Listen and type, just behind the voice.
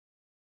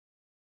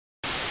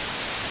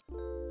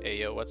Hey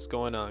yo, what's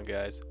going on,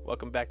 guys?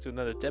 Welcome back to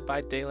another Dead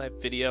by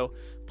Daylight video.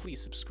 Please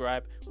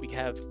subscribe. We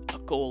have a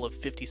goal of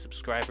 50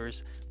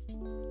 subscribers.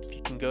 If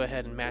you can go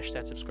ahead and mash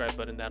that subscribe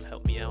button, that'll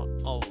help me out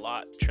a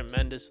lot,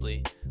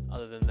 tremendously.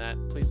 Other than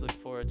that, please look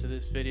forward to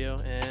this video,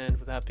 and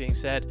with that being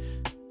said,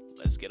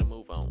 let's get a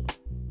move on.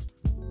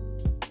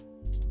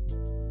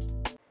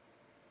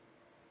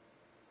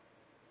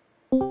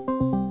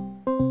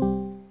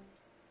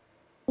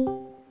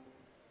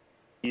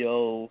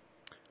 Yo.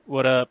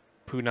 What up,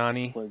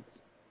 Punani?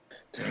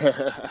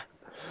 So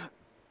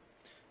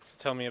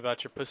tell me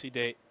about your pussy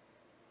date.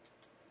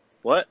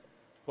 what?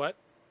 What?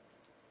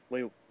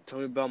 Wait, tell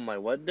me about my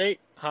what date?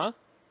 Huh?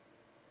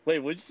 Wait,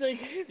 what'd you say?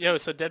 Yo,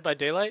 so Dead by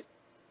Daylight?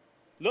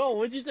 No,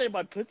 what'd you say?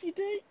 My pussy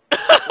date?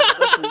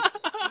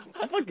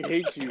 I fucking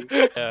hate you.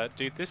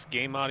 Dude, this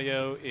game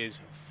audio is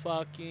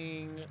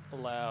fucking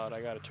loud.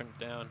 I gotta turn it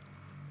down.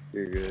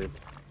 You're good.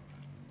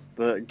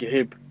 But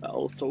Gabe, I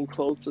was so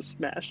close to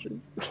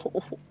smashing.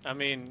 I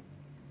mean,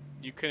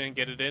 you couldn't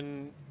get it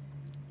in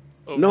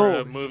over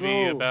a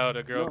movie about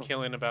a girl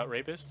killing about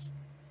rapists?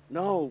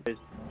 No.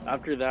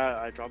 After that,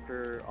 I dropped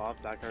her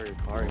off back at her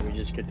car and we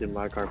just get in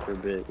my car for a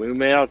bit. We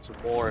made out some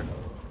more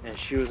and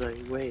she was like,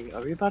 wait,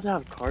 are we about to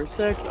have car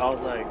sex? I was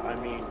like, I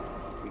mean,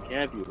 we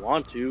can if you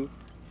want to.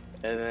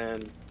 And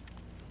then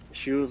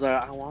she was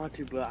like, I want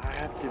to, but I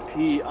have to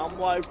pee. I'm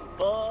like, fuck.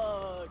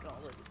 I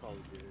was like, it's all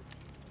good.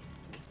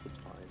 It's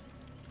fine.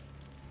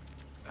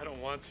 I don't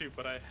want to,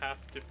 but I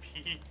have to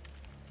pee.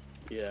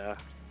 Yeah.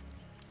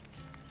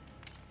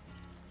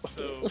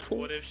 So,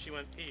 what if she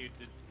went pee?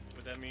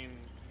 Would that mean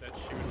that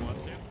she would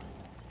want to?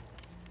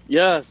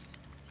 Yes.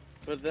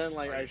 But then,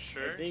 like, Are you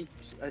sure?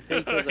 I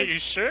think Are like, you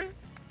sure?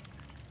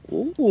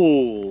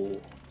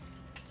 Ooh.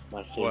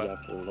 Might save What?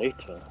 that for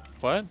later.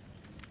 What?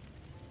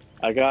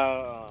 I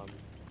got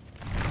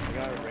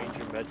a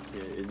Ranger med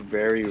kit. It's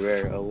very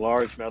rare. A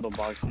large metal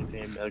box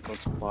containing medical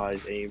supplies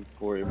aimed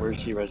for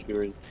emergency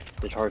rescuers.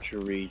 It's hard to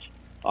reach,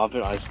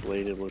 often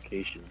isolated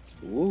locations.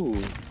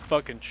 Ooh.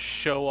 Fucking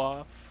show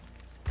off.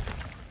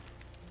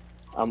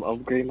 I'm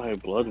upgrading my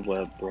blood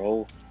web,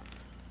 bro.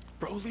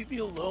 Bro, leave me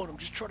alone. I'm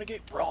just trying to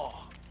get raw.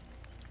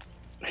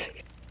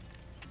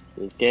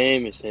 This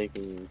game is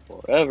taking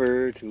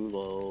forever to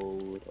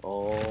load.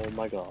 Oh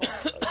my god.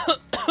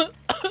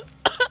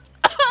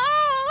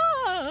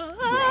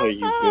 Bro,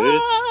 you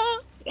good?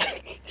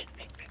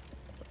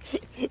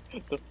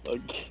 The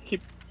fuck?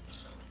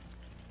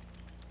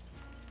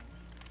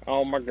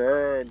 Oh my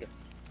god.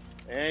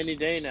 Any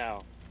day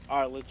now.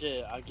 Alright,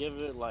 legit. I give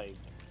it like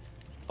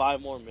 5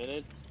 more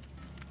minutes.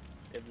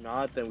 If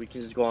not, then we can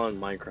just go on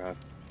Minecraft.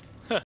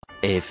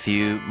 A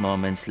few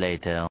moments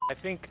later. I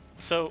think,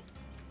 so,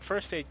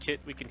 first aid kit,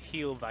 we can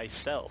heal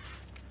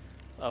thyself.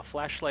 A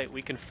flashlight,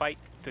 we can fight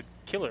the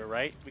killer,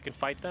 right? We can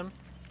fight them?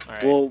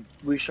 Alright. Well,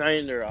 we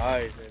shine their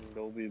eyes and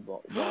they'll be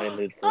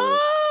blinded for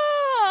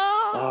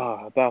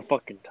about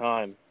fucking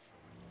time.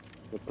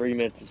 With 3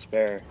 minutes to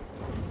spare.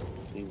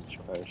 Jesus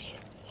Christ.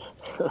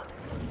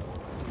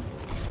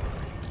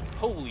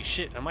 Holy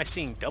shit, am I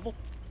seeing double?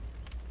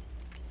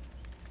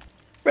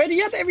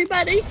 Ready up,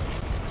 everybody! You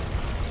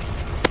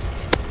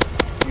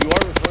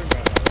are recording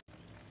right now.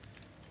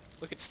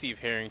 Look at Steve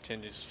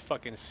Harrington just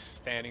fucking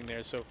standing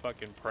there so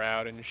fucking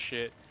proud and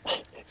shit.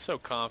 So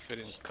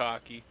confident and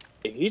cocky.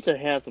 He's a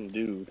handsome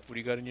dude. What do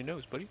you got in your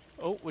nose, buddy?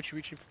 Oh, what you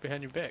reaching for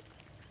behind your back?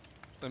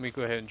 Let me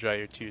go ahead and dry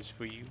your tears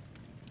for you.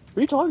 Who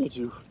are you talking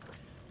to?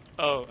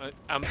 Oh,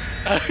 I'm...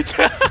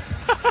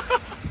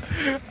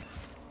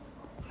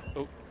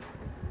 Oh.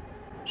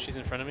 She's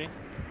in front of me.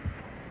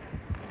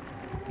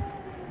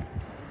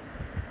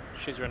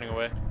 She's running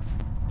away.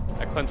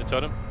 I cleanse a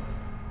totem.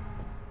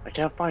 I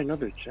can't find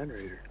another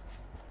generator.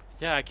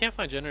 Yeah, I can't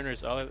find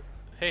generators.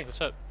 Hey,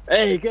 what's up?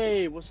 Hey,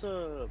 Gabe, what's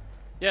up?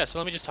 Yeah, so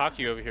let me just talk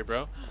to you over here,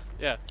 bro.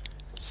 Yeah.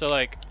 So,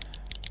 like,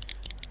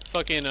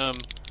 fucking,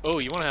 oh,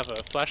 you want to have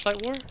a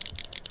flashlight war?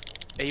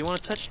 Hey, you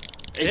want to touch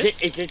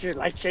tips? Is it your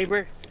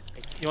lightsaber?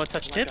 You want to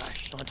touch Oh my tips?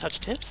 gosh. You want to touch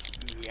tips?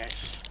 Yes.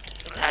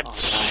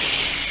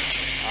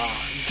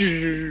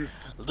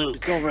 Luke,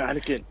 It's over,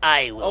 Anakin.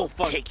 I will Oh,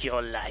 fuck. take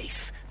your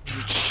life.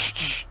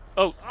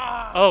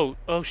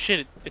 Oh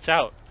shit, it's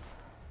out.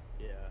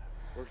 Yeah,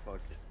 we're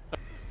fucked.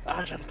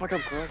 Ah, shut the fuck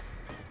up, bro.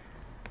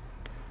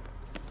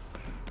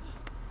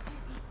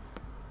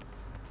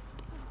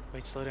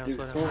 Wait, slow down, Dude,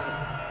 slow it's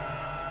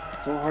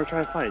down. so hard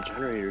trying to find a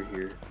generator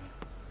here.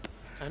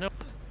 I know.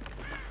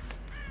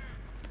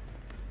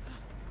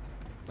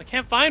 I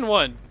can't find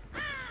one.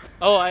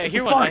 Oh, I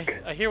hear one.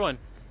 I hear one.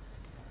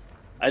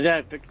 I think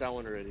I fixed that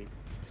one already.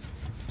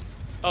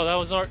 Oh, that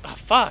was our... Oh,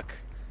 fuck.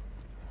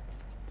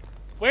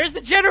 Where's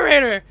the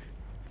generator?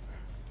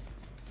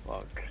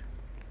 Fuck.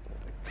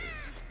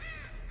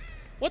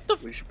 What the...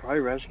 We should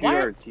probably rescue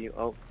Why? our team.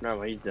 Oh,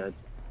 no, he's dead.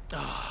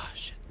 Oh,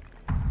 shit.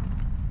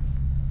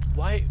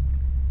 Why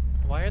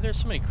are there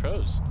so many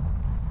crows?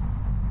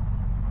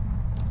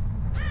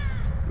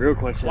 Real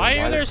question. Why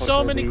are the there fuck so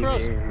are many we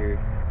crows? in here?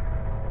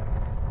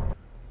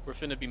 We're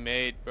finna be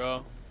made,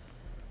 bro.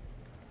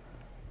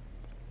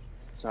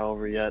 It's not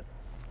over yet.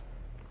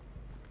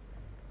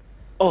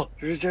 Oh,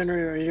 there's a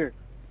generator right here.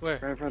 Where?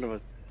 Right in front of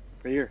us.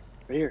 Right here.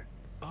 Right here.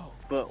 Oh.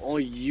 But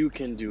only you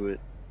can do it.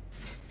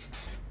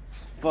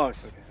 Fuck.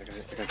 Okay, I got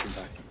you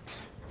back.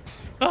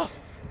 Oh!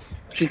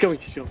 She's coming,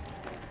 she's coming.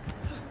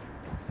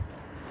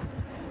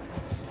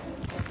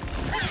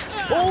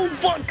 Oh,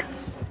 fuck!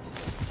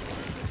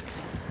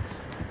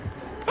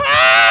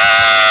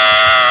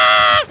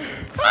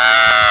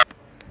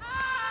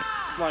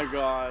 Oh my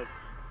god.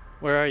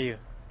 Where are you?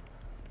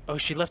 Oh,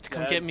 she left to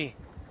come Dad? get me.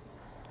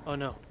 Oh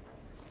no.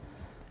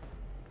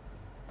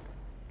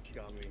 She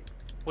got me.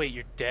 Wait,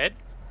 you're dead?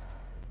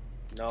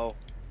 No.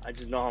 I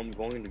just know how I'm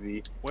going to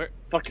be. Where?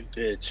 Fucking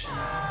bitch.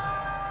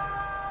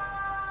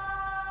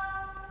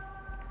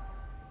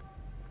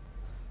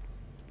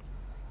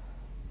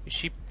 Is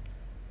she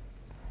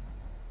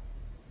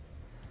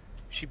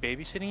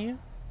babysitting you?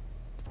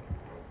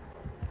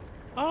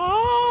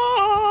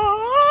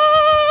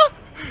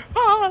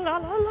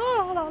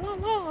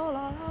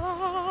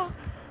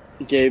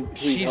 Gabe,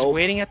 please She's help.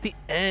 waiting at the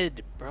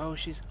end, bro.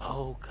 She's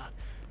oh god,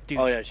 dude.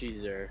 Oh yeah,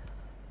 she's there.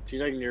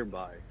 She's like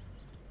nearby.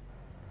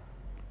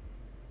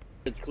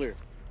 It's clear.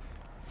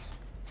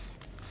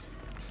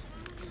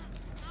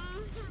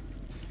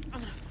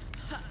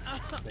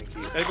 Thank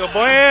you. There you go,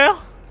 boy.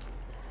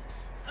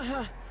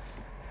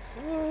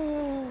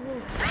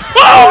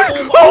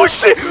 Oh! Oh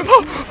shit!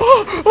 Oh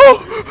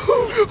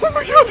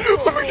my god!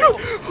 Oh my god!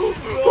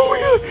 Oh my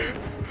god!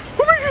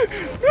 Oh my god!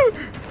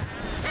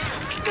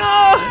 No!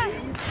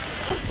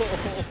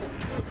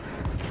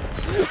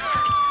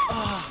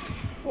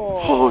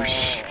 Oh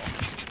shit!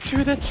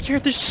 Dude, that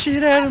scared the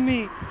shit out of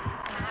me.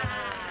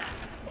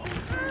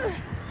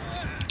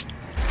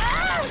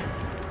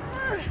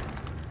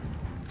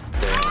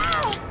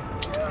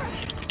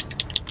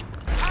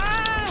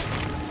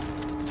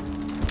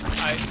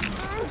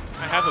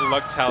 I have a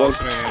luck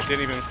talisman and it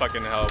didn't even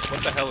fucking help.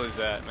 What the hell is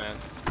that, man?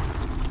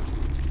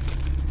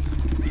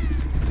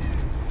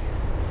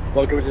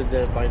 Welcome to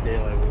Dead by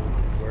Daylight,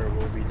 where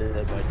we'll be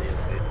Dead by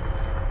Daylight.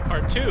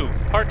 Part 2!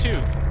 Part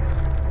 2!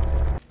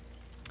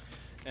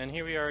 And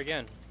here we are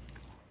again.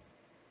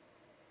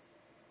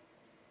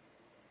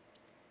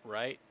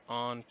 Right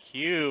on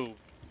cue.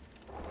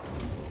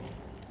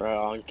 Right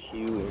on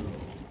cue,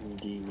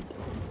 indeed.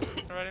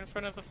 Right in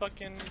front of a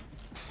fucking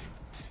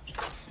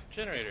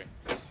generator.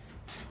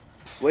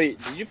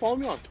 Wait, did you follow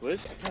me on Twitch?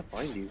 I can't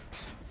find you.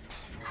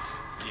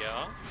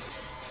 Yeah?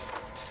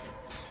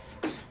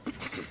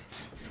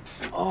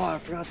 Oh, I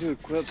forgot to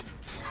equip,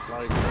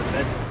 like,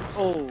 med.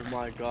 Oh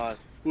my god.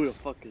 Who the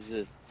fuck is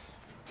this?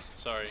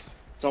 Sorry.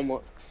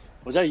 Someone.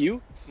 Was that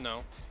you?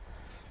 No.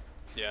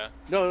 Yeah.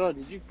 No,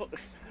 did you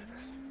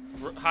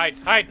Hide!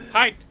 Hide!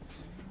 Hide!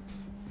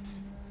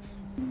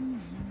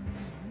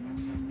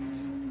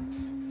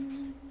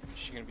 Is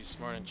she gonna be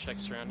smart and check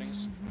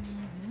surroundings?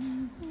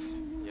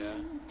 Yeah.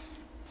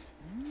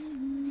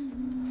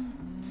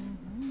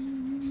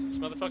 This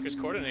motherfucker's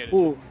coordinated.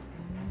 Ooh.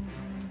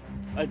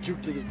 I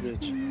juked to this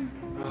bitch.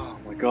 Oh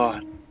my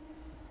god.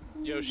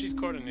 Yo, she's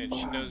coordinated.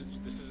 She knows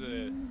this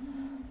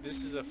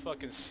is a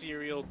fucking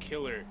serial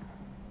killer.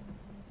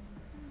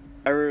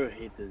 I really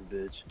hate this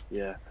bitch.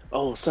 Yeah.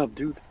 Oh, what's up,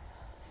 dude?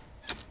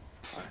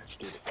 Alright, let's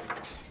do it.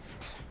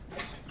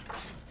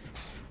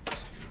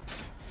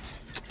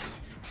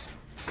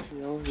 You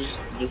know,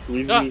 just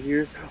leave me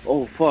here.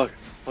 Oh fuck.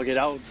 Okay,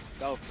 that would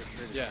for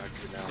sure distract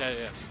you now.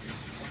 Yeah.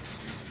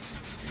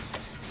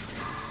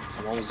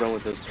 I'm almost done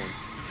with this one.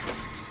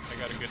 I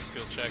got a good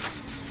skill check.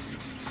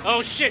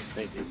 Oh shit!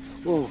 Thank you.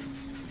 Whoa.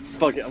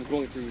 Fuck it, I'm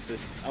going through with this.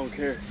 I don't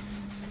care.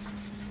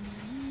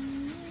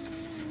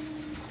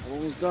 I'm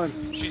almost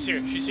done. She's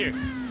here. She's here.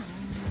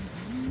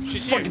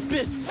 She's here. Fucking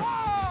bitch!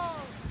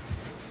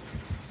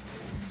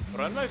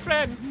 Run, my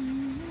friend.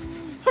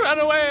 Run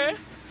away.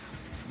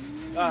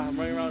 Ah, I'm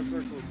running around in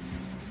circles.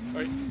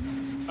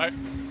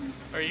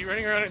 Are you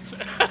running around in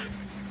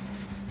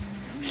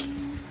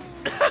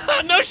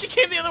No, she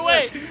came the other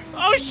way!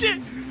 Oh shit!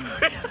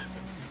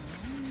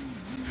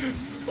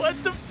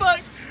 What the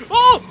fuck?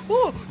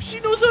 Oh! She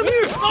knows I'm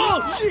here!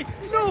 Oh shit!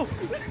 No!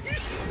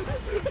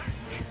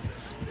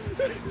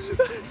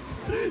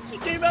 She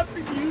came after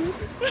you!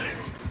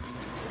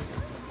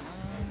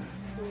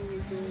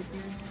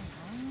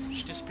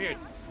 She disappeared.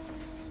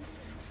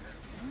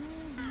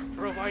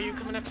 Bro, why are you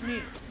coming after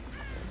me?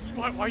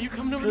 Why are you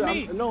coming over to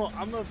me?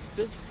 I'm a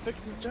fix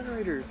the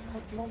generator.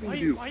 What do you want me to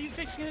do? Why are you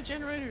fixing a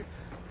generator?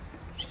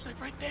 She's like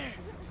right there.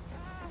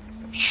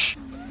 Shh.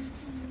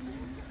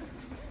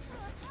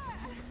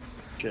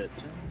 Shit.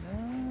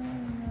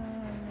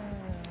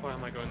 Why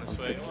am I going this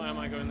way? Why am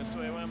I going this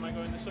way? Why am I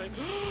going this way?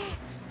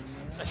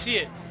 I see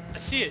it. I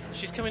see it.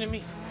 She's coming to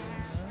me.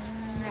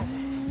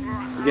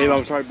 Gabe,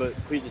 I'm sorry, but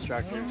please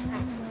distract her.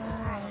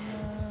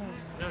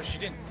 No, she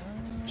didn't.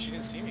 She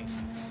didn't see me.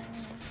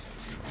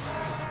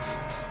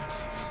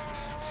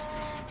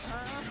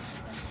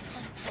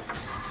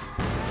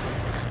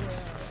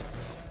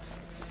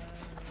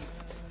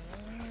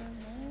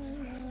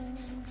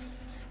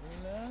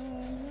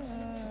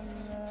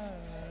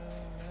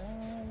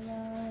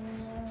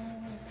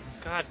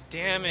 God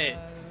damn it.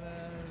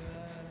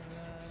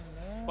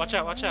 Watch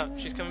out, watch out.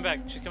 She's coming back.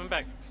 She's coming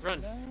back.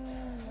 Run.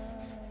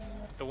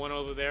 The one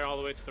over there all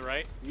the way to the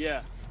right?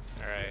 Yeah.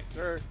 Alright.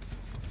 Sir.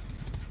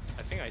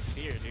 I think I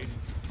see her, dude.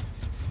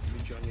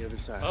 Meet you on the other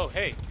side. Oh,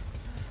 hey.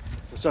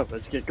 What's up?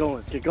 Let's get going.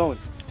 Let's get going.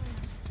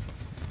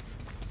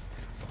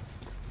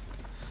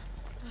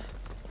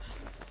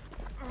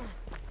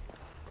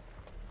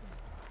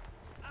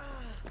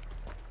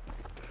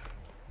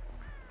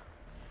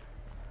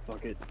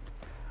 Fuck it.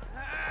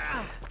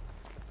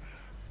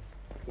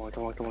 Come on,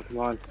 come on, come on, come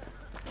on.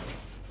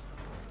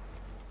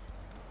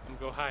 I'm gonna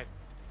go hide.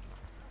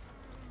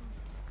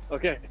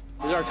 Okay,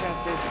 here's our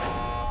chance, dude.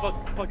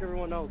 Fuck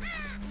everyone else.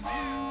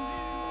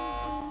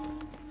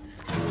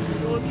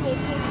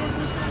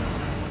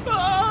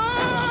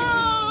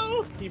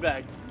 Oh!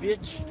 Teabag,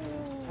 bitch.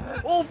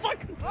 Oh, fuck!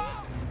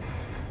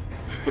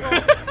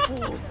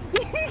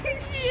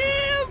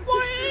 Yeah, boy!